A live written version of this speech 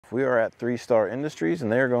off. We are at 3 Star Industries,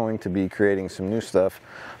 and they're going to be creating some new stuff,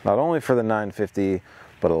 not only for the 950,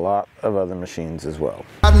 but a lot of other machines as well.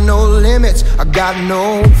 I got no limits, I got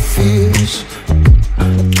no fears.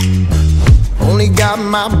 Only got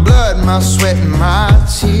my blood, my sweat, and my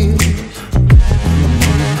tears.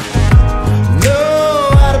 Know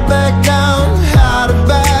how to back down, how to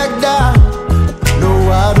back down.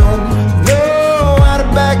 No, I don't know how to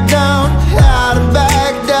back down, how to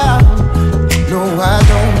back down. No, I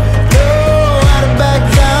don't know how to back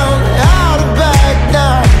down, how to back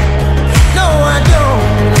down. No, I don't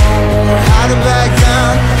know how to back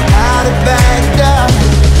down, how to back down.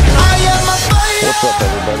 I am my fire. What's up,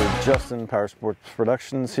 everybody? Justin, Power Sports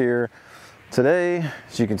Productions here. Today,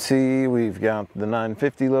 as you can see, we've got the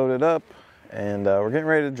 950 loaded up, and we're getting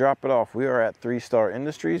ready to drop it off. We are at 3 Star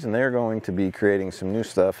Industries, and they're going to be creating some new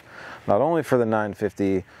stuff, not only for the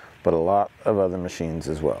 950, but a lot of other machines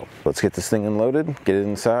as well. Let's get this thing unloaded, get it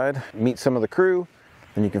inside, meet some of the crew,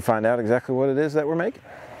 and you can find out exactly what it is that we're making.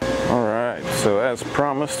 All right, so as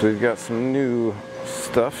promised, we've got some new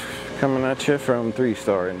stuff coming at you from 3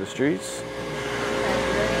 Star Industries.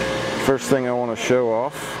 First thing I want to show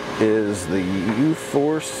off is the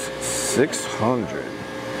UForce 600.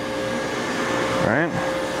 Right?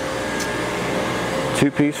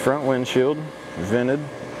 2-piece front windshield, vented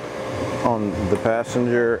on the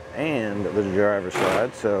passenger and the driver's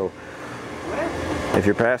side. So if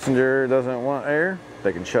your passenger doesn't want air,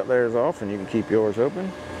 they can shut theirs off and you can keep yours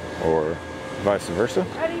open, or vice versa.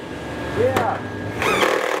 Ready? Yeah.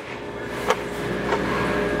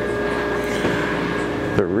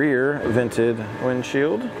 The rear vented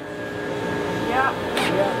windshield. Yeah.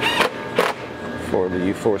 For the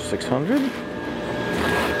UForce 600.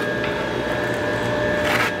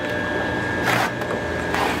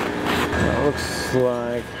 It looks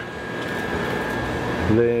like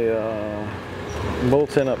they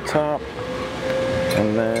bolt in up top,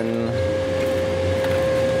 and then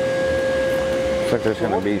looks like there's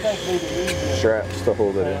going to be straps to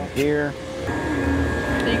hold it in here.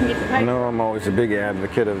 So you can get the pipe. I know I'm always a big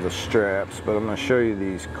advocate of the straps, but I'm going to show you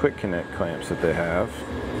these quick connect clamps that they have.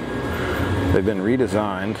 They've been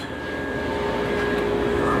redesigned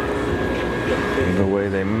the way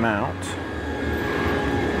they mount.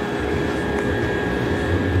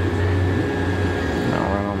 Now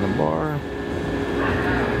right on the bar,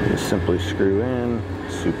 just simply screw in,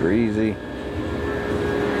 super easy.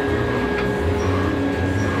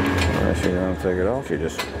 Or if you don't take it off, you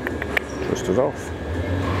just twist it off.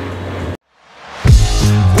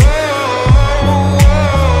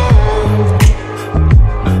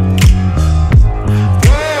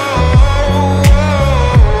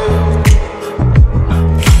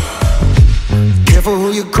 Careful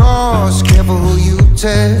who you cross, careful who you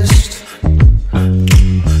test.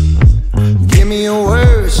 Give me your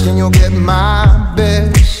worst and you'll get my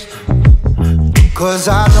best. Cause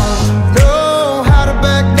I don't know how to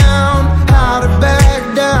back down, how to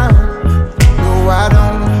back down. No, I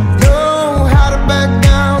don't know how to back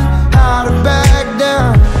down, how to back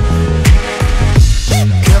down.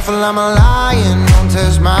 Careful, I'm a lion, don't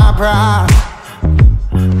test my pride.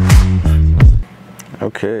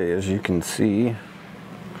 Okay, as you can see,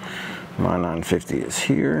 my 950 is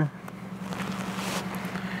here,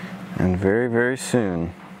 and very, very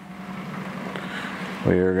soon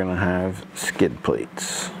we are going to have skid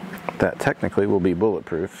plates that technically will be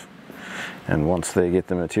bulletproof, and once they get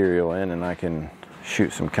the material in and I can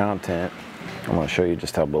shoot some content, I'm going to show you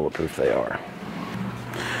just how bulletproof they are.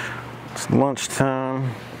 It's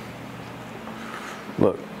lunchtime.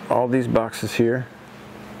 Look, all these boxes here,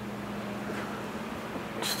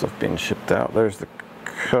 stuff being shipped out. There's the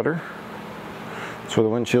cutter. That's where the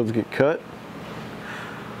windshields get cut.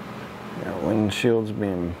 Got windshields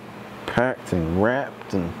being packed and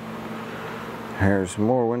wrapped, and here's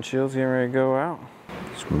more windshields getting ready to go out.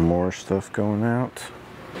 There's more stuff going out.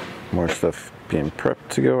 More stuff being prepped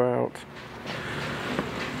to go out.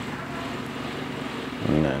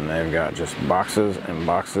 And then they've got just boxes and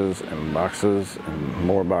boxes and boxes and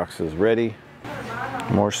more boxes ready.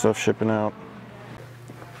 More stuff shipping out.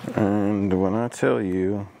 And when I tell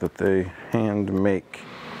you that they hand make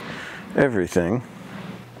everything,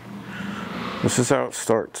 this is how it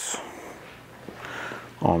starts.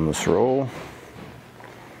 On this roll,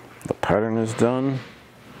 the pattern is done.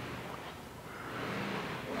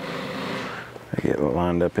 They get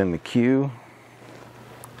lined up in the queue,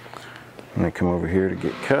 and they come over here to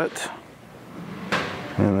get cut,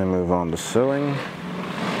 and then they move on to sewing,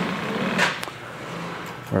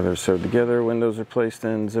 where they're sewed together, windows are placed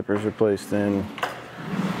in, zippers are placed in,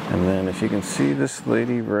 and then if you can see this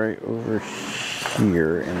lady right over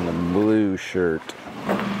here in the blue shirt,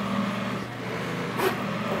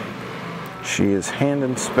 She is hand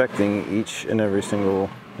inspecting each and every single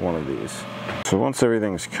one of these. So once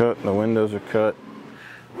everything's cut and the windows are cut,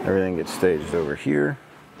 everything gets staged over here.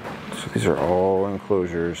 So these are all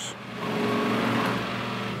enclosures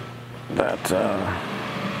that have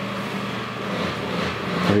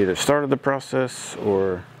either started the process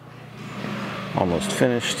or almost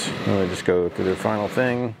finished. And they just go through their final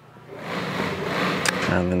thing,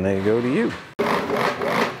 and then they go to you.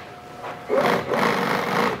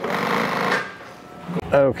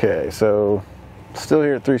 Okay, so still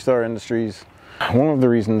here at 3-Star Industries. One of the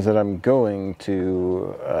reasons that I'm going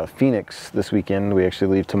to Phoenix this weekend, we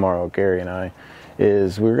actually leave tomorrow, Gary and I,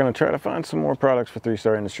 is we're going to try to find some more products for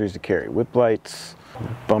 3-Star Industries to carry. Whip lights,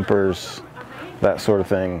 bumpers, that sort of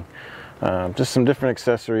thing. Just some different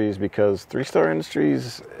accessories, because 3-Star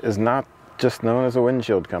Industries is not just known as a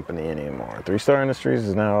windshield company anymore. 3-Star Industries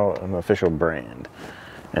is now an official brand,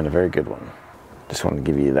 and a very good one. Just wanted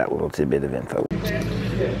to give you that little tidbit of info.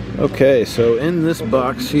 Okay, so in this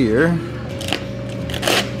box here,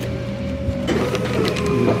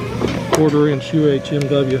 1/4-inch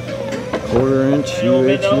UHMW. 1/4-inch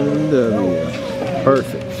UHMW.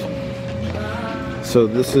 Perfect. So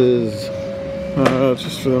this is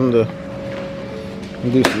just for them to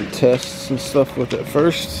do some tests and stuff with it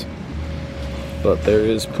first. But there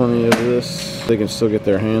is plenty of this they can still get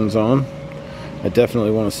their hands on. I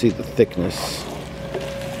definitely want to see the thickness.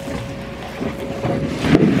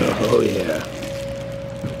 Oh yeah.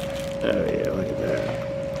 Oh yeah, look at that.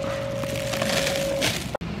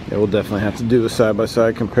 Yeah, we'll definitely have to do a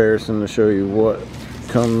side-by-side comparison to show you what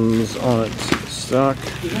comes on its stock.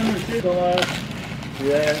 Yeah.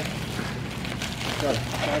 Got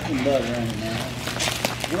some butter on it now.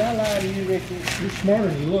 Did I lie to you, Ricky? You're smarter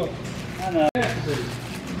than you look. I know.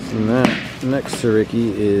 And that next to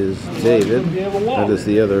Ricky is David. That is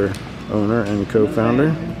the other owner and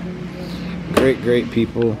co-founder. Great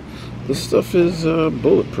people. This stuff is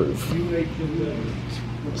bulletproof.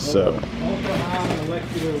 So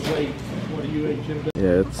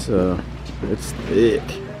yeah, it's thick.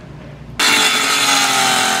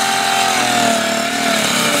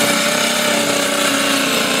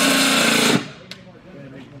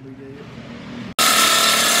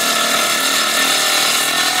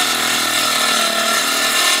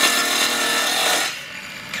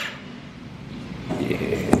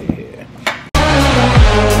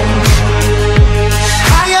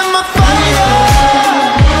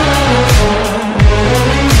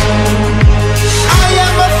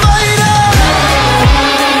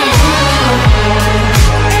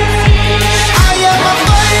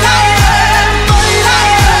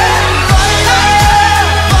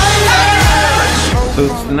 So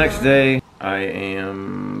it's the next day. I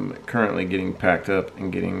am currently getting packed up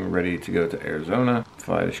and getting ready to go to Arizona,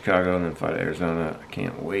 fly to Chicago, and then fly to Arizona. I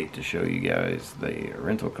can't wait to show you guys the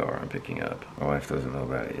rental car I'm picking up. My wife doesn't know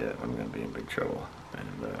about it yet. I'm gonna be in big trouble. And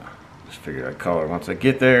just figured I'd call her once I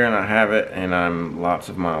get there and I have it and I'm lots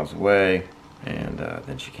of miles away, and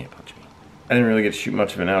then she can't punch me. I didn't really get to shoot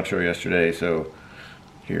much of an outro yesterday, so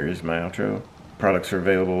here is my outro. Products are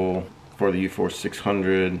available for the UForce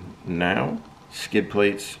 600 now. Skid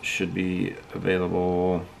plates should be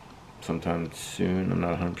available sometime soon. I'm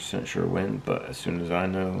not 100% sure when, but as soon as I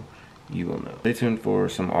know, you will know. Stay tuned for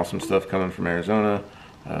some awesome stuff coming from Arizona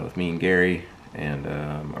with me and Gary, and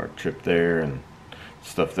our trip there, and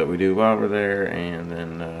stuff that we do while we're there, and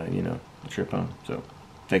then you know, the trip home. So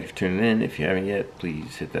thank you for tuning in. If you haven't yet,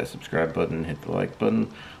 please hit that subscribe button, hit the like button,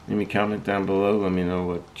 leave me a comment down below. Let me know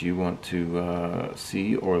what you want to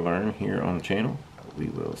see or learn here on the channel. We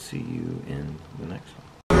will see you in the next one.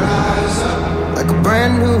 Like a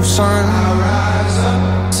brand new sun.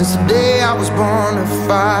 Since the day I was born a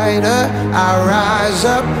fighter, I rise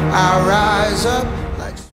up, I rise up.